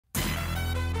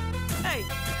Hey,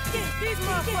 these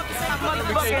motherfuckers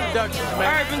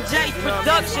Irvin J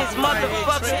Productions,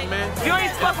 motherfucker. If you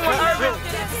ain't fucking with Irvin,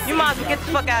 you might as well get the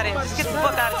fuck out of here. Just get the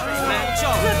fuck out of the streets, man.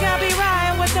 Look, I'll be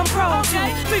riding with them pros.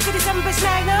 357 bitch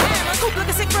Magnum. Coop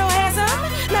looking sick, real handsome.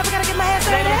 Never gotta get my hands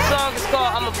on The name of the song is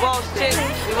called I'm a Boss Chick.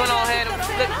 We went on ahead and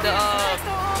flipped the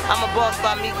I'm a Boss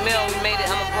by Meek Mill. We made it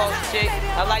I'm a Boss Chick.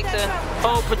 I like the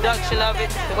whole production of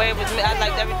it, the way it was made. I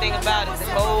liked everything about it,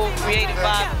 the whole creative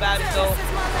vibe about it. So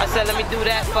I said, let me do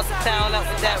that, fuck the town up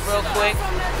with that real quick.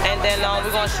 And then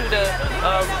we're gonna shoot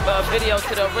a video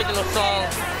to the original song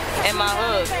in my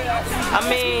hood. I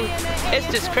mean, it's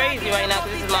just crazy right now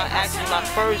because this is actually my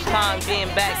first time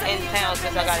being back in town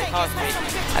since I got incarcerated.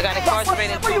 I got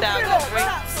incarcerated in 2003.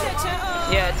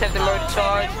 Yeah, attempted murder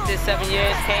charge, did 7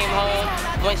 years, came home,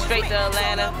 went straight to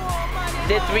Atlanta,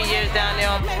 did 3 years down there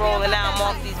on parole, and now I'm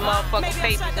off these motherfucking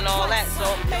papers and all that, so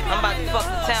I'm about to fuck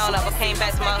the town up. I came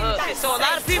back to my hood. So a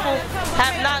lot of people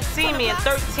have not seen me in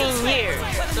 13 years,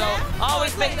 so I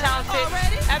always make town shit.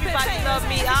 Everybody love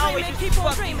me. I always used to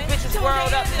fuck these bitches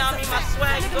world up, you know what I mean? My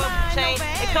swag go up the chain,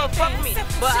 they come fuck me.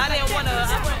 But I didn't wanna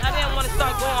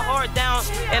start going hard down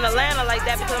in Atlanta like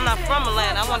that because I'm not from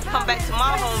Atlanta. I want to come back to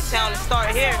my hometown and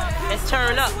start here and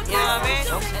turn up, you know what I mean?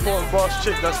 I'm supporting Boss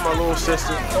Chick, that's my little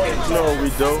sister. You know what we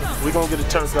do. We gonna get it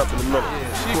turned up in a minute.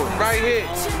 She's from right here.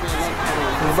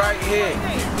 From right here.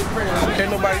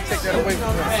 Can't nobody take that away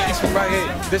from her. She's from right here.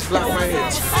 This block right here.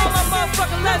 All my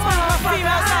motherfucking lesbian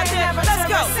females out there, let's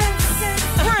go.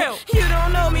 Real. You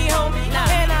don't know me, homie,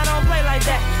 and I don't play like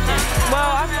that.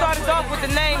 Well, I started off with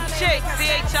the name Chic,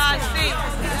 C-H-I-C,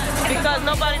 because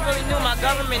nobody really knew my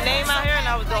government name out here, and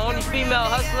I was the only female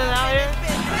hustling out here.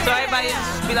 So everybody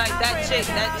used to be like, that chick,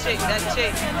 that chick, that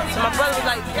chick. So my brother was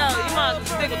like, yo, you might as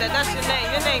well stick with that. That's your name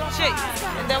Chic.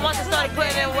 And then once I started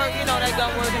putting in work, you know, that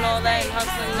gun work and all that, and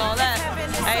hustling and all that,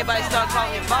 everybody started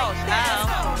calling me boss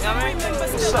now. You know what I mean?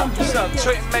 What's up?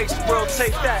 Chic makes the world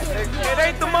take that. It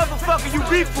ain't the motherfucker you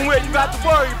beefing with you got to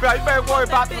worry about. You better worry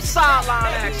about the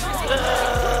sideline action.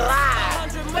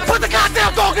 Put the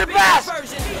goddamn dog in the basket!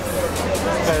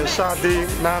 Hey, Shadi,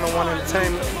 901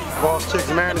 Entertainment, Boss Chick's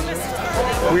manager.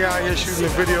 We out here shooting a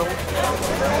video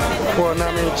for,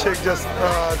 Chick just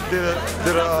did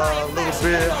a little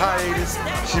bit hiatus.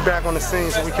 She back on the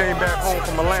scene, so we came back home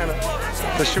from Atlanta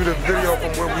to shoot a video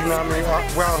from where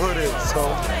where our hood is. So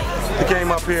we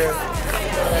came up here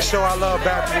to show our love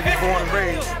back to where we born and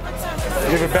raised.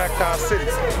 Give it back to our city.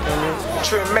 You know what I mean?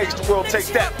 Trent makes the world take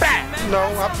that back. No,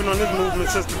 I've been on this movement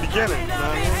since the beginning. You know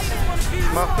what I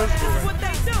mean? My principle.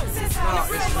 No,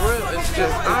 it's real. It's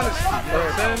just honesty. You know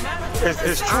what I'm saying?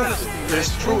 It's true.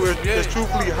 It's true. It's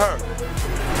truthfully her.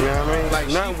 You know what I mean? Like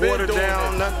nothing watered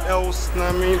down, nothing else. You know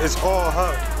what I mean? It's all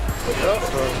her. So, you know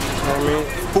what I mean?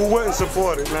 Who wouldn't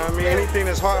support it? You know what I mean? Anything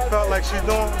that's heartfelt like she's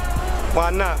doing, why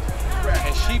not?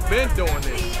 And she been doing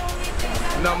this.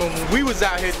 You know what I mean? When we was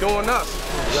out here doing us,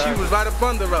 she was right up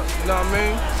under us. You know what I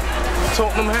mean?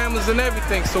 Taught them hammers and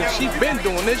everything. So she been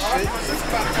doing this shit.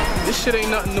 This shit ain't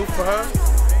nothing new for her.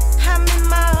 I'm in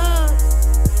my hood,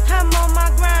 I'm on my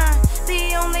grind.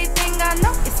 The only thing I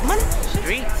know is money.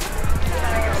 Streets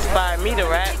inspired me to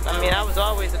rap. I mean, I was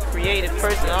always a creative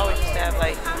person. I always used to have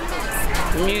like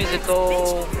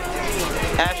musical,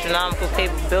 astronomical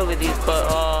capabilities, but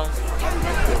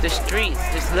the streets,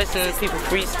 just listening to people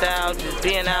freestyle, just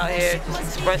being out here, just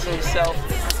expressing yourself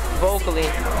vocally.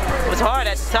 It was hard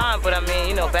at the time, but I mean,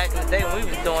 you know, back in the day when we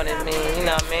was doing it, I mean, you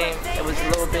know what I mean? It was a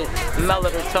little bit mellow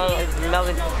tone. It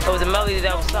was a melody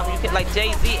that was something you could, like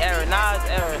Jay-Z era, Nas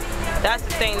era. That's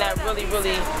the thing that really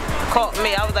caught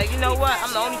me. I was like, you know what? I'm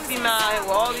the only female out here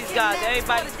with all these guys.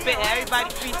 Everybody's spitting,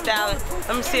 everybody freestyling.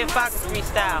 Let me see if I can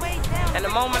freestyle. And the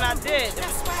moment I did,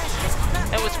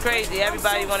 it was crazy.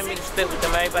 Everybody wanted me to spit with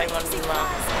them. Everybody wanted me to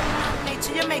rhyme.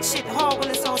 Nature, you make shit hard when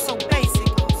it's all so basic.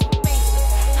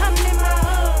 I'm in my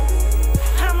hood,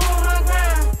 I'm on my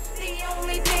grind. The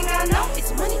only thing I know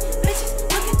is money, bitches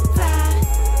looking fly.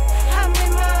 I'm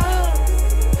in my hood,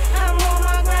 I'm on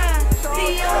my grind.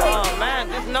 Oh man,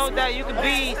 just know that you could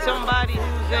be somebody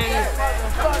who's in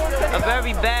a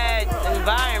very bad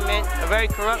environment, a very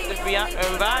corruptive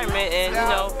environment, and you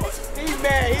know,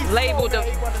 basically labeled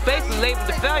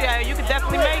the failure. You could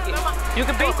definitely make it. You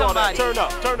could be somebody. Turn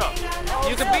up, turn up.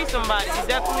 You could be somebody. You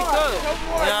definitely could.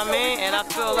 You know what I mean? And I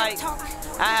feel like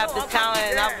I have the talent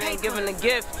and I've been given the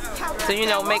gift to, you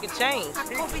know, make a change.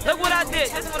 Look what I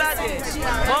did. This is what I did.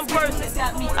 One person.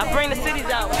 I bring the cities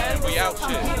out, man. We out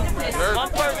shit. One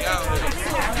person.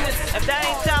 If that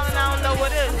ain't talent, I don't know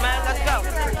what is, man. Let's go.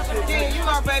 Yeah, you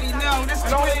already know. This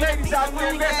is Those ladies out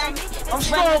there, man. I'm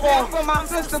strong on for my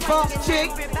sister Boss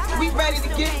Chick. We ready to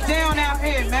get down out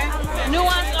here, man.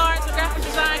 Nuance Arts,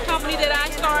 company that I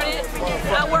started.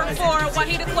 I work for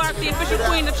Wahida Clark, the official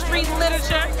queen of street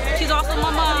literature. She's also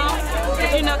my mom.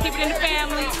 You know, keep it in the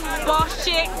family. Boss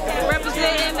Chic,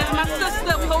 representing. That's my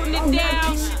sister. We're holding it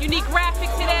down. Unique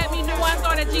graphics, hit at me.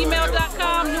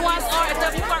 nuanceart@gmail.com.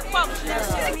 nuanceart@WClark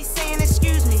Publishing. Me saying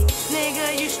excuse me,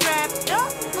 nigga, you strapped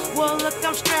up? Well, look,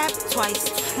 I'm strapped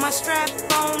twice. My strap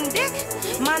on dick,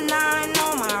 my 9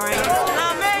 on my ring. You know what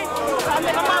I mean?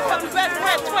 My motherfucking best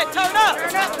friend, Twit. Turn up.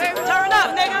 Turn up, nigga. Turn up.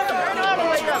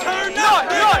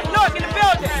 North in the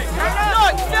building.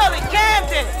 North, Philly,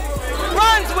 Camden,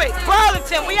 Brunswick,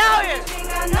 Burlington. We out here.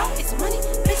 I know it's money,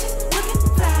 bitches looking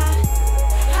fly.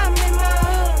 I'm in my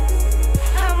hood,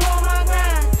 I'm on my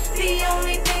grind. The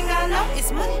only thing I know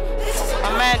is money, bitches.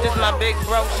 My man, just my big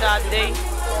bro, Sade.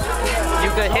 You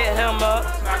could hit him up.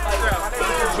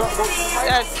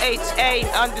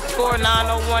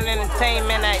 SHA_901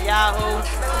 Entertainment at Yahoo.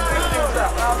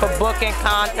 For booking,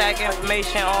 contact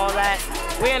information, all that.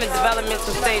 We're in the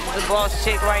developmental stage of the Boss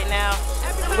Chic right now.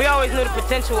 We always knew the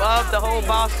potential of the whole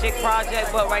Boss Chic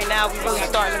project, but right now we're really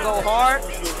starting to go hard.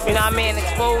 You know what I mean?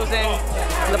 Exposing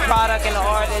the product and the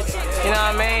artist, you know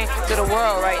what I mean, to the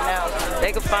world right now.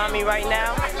 They can find me right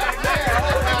now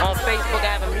on Facebook. I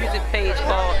have a music page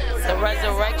called The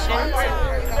Resurrection,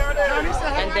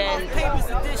 and then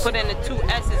put in the 2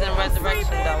 S's in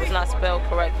Resurrection though. It's not spelled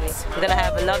correctly. And then I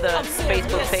have another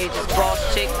Facebook page. It's Boss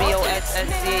Chic,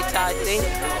 BOSSCHIC.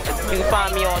 You can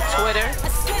find me on Twitter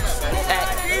at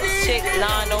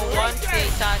Chic901,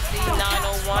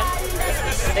 CHIC901.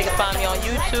 They can find me on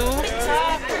YouTube,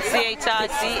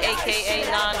 CHIC, aka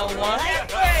 901.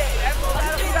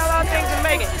 We got a lot of things to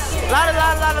make it. A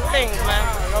lot of things, man.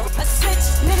 A switch,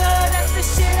 nigga, that's the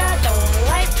shit I don't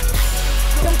like.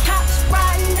 Them cops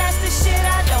riding, that's the shit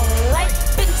I don't like.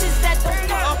 Bitches that don't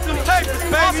Off them papers,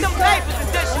 baby. Off them papers and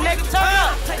this, nigga. Turn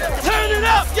up. Turn it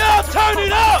up, y'all. Turn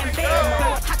it up.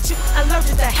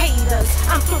 Allergic to haters.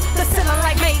 I'm through the ceiling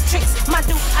like Matrix. My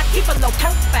dude, I keep a low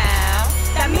profile.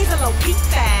 That means a low peak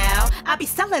foul. I be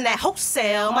selling that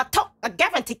wholesale. My talk, a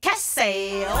guaranteed cash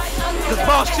sale. Cause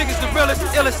Boss Chic is the realest,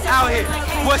 illest out here.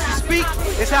 What she speak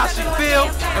is how she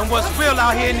feel, and what's real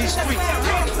out here in these streets.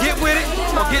 Get with it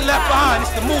or get left behind.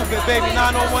 It's the movement, baby.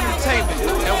 901 Entertainment,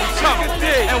 and we coming,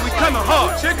 and we coming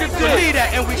hard. Believe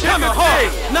that, and we coming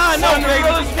hard. 901, baby,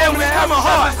 and we coming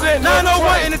hard.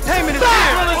 901 Entertainment is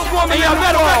here, and y'all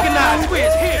better recognize we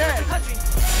is here.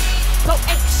 Go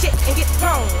ape shit and get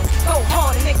thrown. Go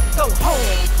hard and nigga go home.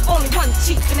 Only one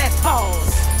chief and that's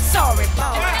balls. Sorry,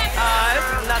 balls. This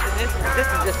is nothing. This is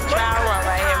just a trial run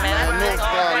right here, man. I know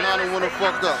style, I don't wanna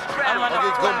fuck up. I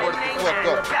get gumbo to fuck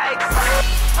up.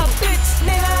 A bitch,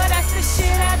 nigga, that's the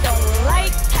shit I don't like.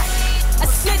 A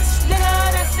snitch,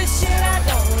 nigga, that's the shit I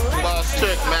don't like. Boss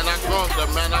Chic, man, I grew up there,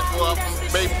 man. I grew up from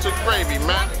baby to gravy,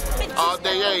 man. All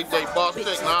day, every day, Boss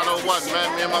Chic, 901, man.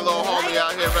 Me and my little homie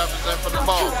out here represent for the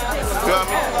boss. You feel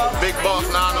me? Big Boss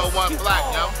 901 Black,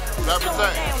 yo.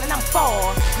 Represent. And I'm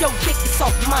far. Yo, dick is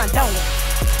off, mine don't.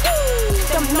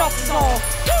 Them knocks is on.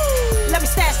 Let me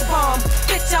stash the bomb.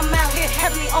 Bitch, I'm out here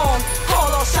heavily armed.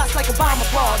 Call all shots like Obama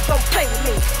ball. Don't play with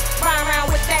me. Ride around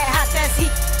with that hot ass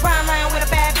heat. Ride around with a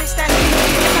bad bitch that's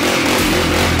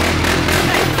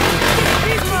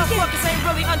These motherfuckers ain't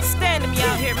really understanding me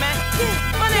out here, man.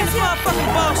 My name is motherfucking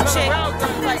Boss Chic.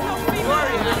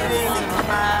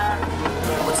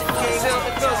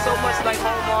 It feels so much like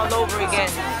home all over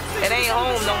again. It ain't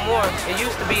home no more. It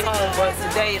used to be home, but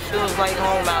today it feels like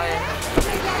home out here.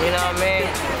 You know what I mean?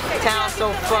 Town's so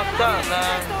fucked up,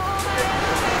 man.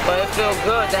 But it feels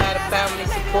good to have the family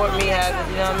support me, have,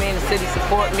 you know what I mean, the city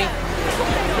support me.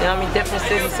 You know what I mean? Different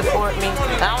cities support me.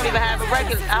 I don't even have a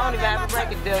record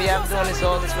deal. Yeah, I'm doing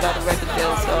all this without a record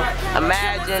deal. So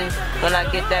imagine when I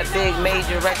get that big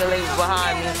major record label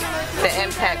behind me, the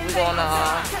impact we're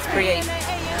gonna create.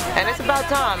 And it's about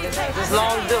time. It's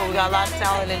long due. We got a lot of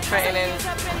talent and training.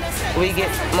 We get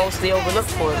mostly overlooked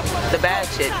for it, the bad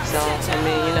shit. So I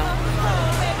mean, you know.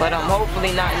 But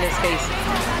hopefully not in this case.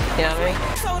 You know what I mean?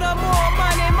 Sold up more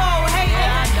money, more hate.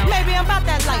 Maybe I'm about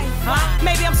that life.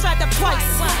 Maybe I'm strapped up twice.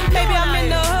 Maybe I'm in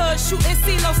the hood shooting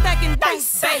CeeLo, stacking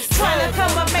dice. Trying to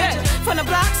come up major from the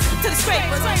blocks to the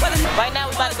scrapers. Right now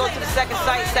we're about to go to the second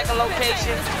site, second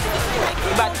location.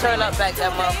 We about to turn up back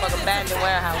that motherfucking abandoned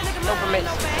warehouse. No permits.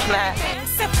 Nah.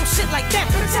 Simple shit like that.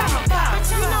 You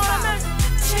know what I mean?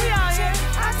 She out here.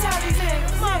 I tell these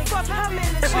niggas, motherfucker, I'm in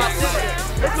the This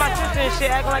my sister and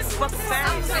shit, acting like the fucking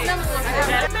family.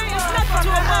 It's nothing to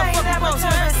a motherfucking boss.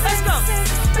 Let's go.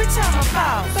 Bitch, I'm a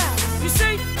boss. You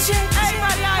see?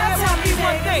 Everybody out here want to be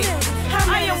one thing.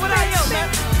 I am what I am, man.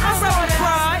 I'm repping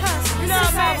pride. You know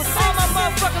what I mean? All my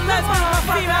motherfucking lesbians, my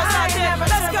females out there.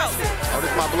 Let's go. Oh,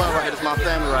 this my blood right here. This is my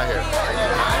family right here.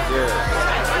 Yeah.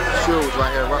 Shoes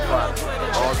right here, Rough Rider.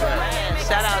 All day.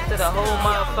 Shout out to the whole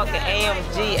motherfucking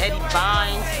AMG, Eddie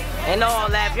Vines, and all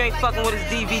that. If you ain't fucking with his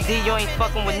DVD, you ain't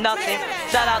fucking with nothing.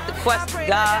 Shout out to Quest to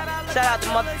God. Shout out to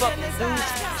motherfucking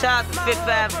Deuce. Shout out to Fifth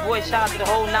Ave Boy. Shout out to the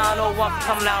whole 901 for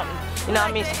coming out and, you know what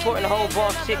I mean, supporting the whole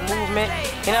Boss Chick movement.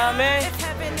 You know what I mean?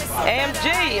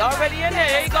 AMG, already in there.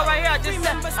 Here you go right here. I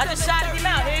just shouted him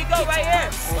out. Here you go right here.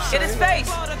 Get his face.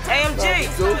 AMG.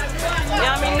 You know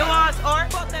what I mean? Nuance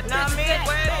art. You know what I mean?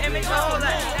 Wear the image, all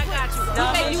that. I got you. You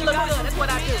know make you look good. That's what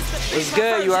I do. It's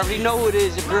good. You already know who it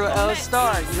is. Your girl L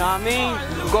Star. You know what I mean?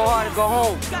 Go hard and go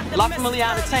home. La Familia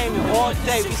Entertainment all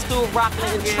day. We still rocking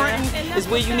in Trenton is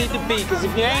where you need to be. Because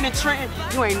if you ain't in Trenton,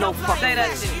 you ain't no fucking. Say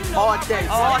that shit. All day.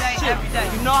 All day, every day.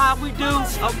 You know how we do?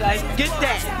 Okay. Get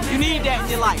that. You need that in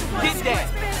your life. Get that.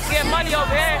 Get money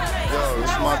over here. Yo,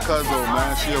 this is my cousin,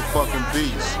 man. She a fucking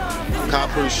beast. Cop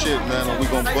her shit, man, and we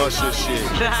gonna bust your shit.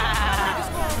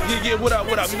 Yeah, what up?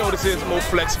 You know this is Mo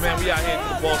Flex, man. We out here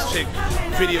at the Boss Chick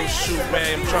video shoot,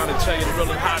 man. I'm trying to tell you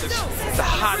the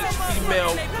hottest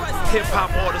female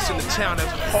hip-hop artist in the town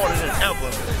that's harder than ever.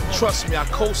 Trust me, I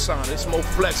co-sign it. It's Mo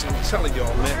Flex, I'm telling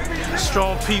y'all, man.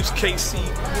 Strong Peeps, KC.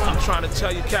 I'm trying to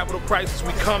tell you, Capital Prices,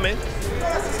 we coming.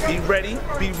 Be ready,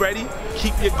 be ready.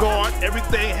 Keep your guard,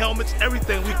 everything, helmets,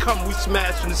 everything. We come, we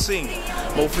smashing the scene.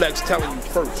 Mo Flex telling you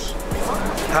first.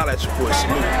 Holla at your boy,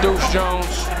 Smooth. Deuce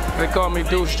Jones. They call me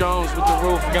Deuce Jones with the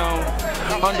roof gone.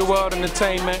 Underworld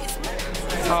Entertainment.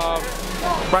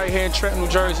 Right here in Trenton, New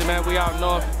Jersey, man. We out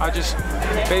north. I just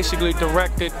basically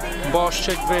directed Boss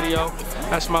Chick video.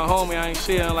 That's my homie. I ain't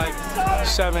seen her in like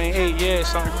 7, 8 years,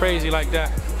 something crazy like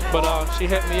that. But she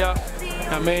hit me up.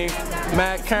 I mean,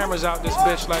 mad cameras out this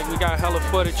bitch, like we got hella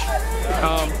footage.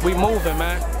 We moving,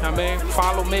 man. I mean,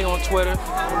 follow me on Twitter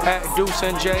at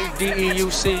DeuceNJ,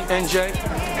 DEUCNJ.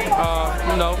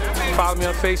 You know, follow me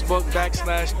on Facebook,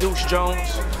 /Deuce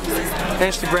Jones.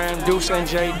 Instagram,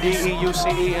 DeuceNJ,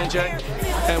 DEUCENJ.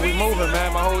 And we moving,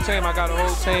 man. My whole team, I got a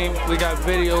whole team. We got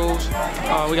videos,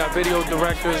 we got video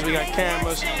directors, we got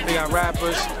cameras, we got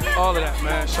rappers, all of that,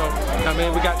 man. So, I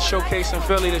mean, we got Showcase in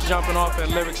Philly that's jumping off at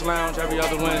Lyrics Lounge every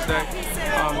other Wednesday.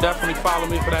 Definitely follow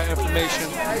me for that information.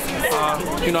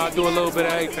 You know, I do a little bit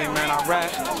of everything, man. I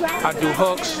rap, I do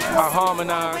hooks, I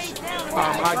harmonize,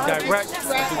 I direct,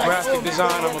 I do graphic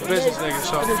design. I'm a business nigga,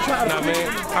 so, you know what I mean?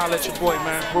 I'll let your boy,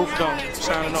 man. Roof Dome,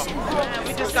 signing off.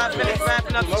 We just got finished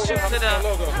wrapping up the shoot to the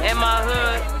In My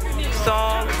Hood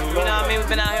song. You know what I mean? We've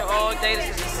been out here all day.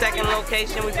 This is the second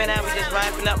location we've been at. We're just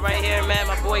wrapping up right here, man.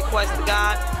 My boy Quest to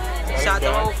God shot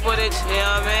the whole footage, you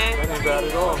know what I mean?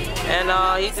 And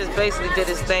he just basically did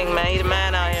his thing, man. He the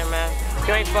man out here, man. If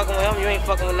you ain't fucking with him, you ain't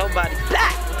fucking with nobody.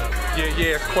 Blah!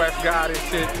 Yeah, it's Quest God and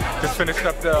shit. Just finished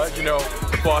up the, you know,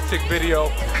 the Boss Chick video.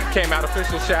 Came out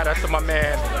official shout out to my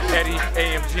man Eddie,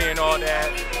 AMG and all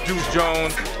that. Deuce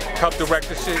Jones helped direct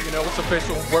the shit, you know, it's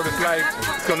official. Word is life.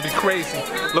 It's gonna be crazy.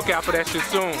 Look out for that shit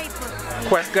soon.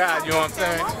 Quest God, you know what I'm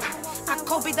saying? I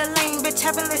Kobe the lame bitch,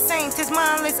 heavenless saints, his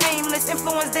mindless, aimless,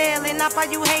 influence daily, not by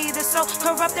you haters, so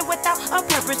corrupted without a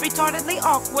purpose, retardedly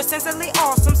awkward, sensibly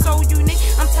awesome, so unique.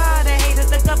 I'm tired of haters,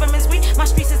 the government's weak, my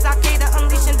streets is Al-Qaeda,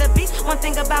 unleashing the beast. One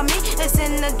thing about me is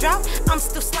in the drought, I'm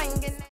still slanging.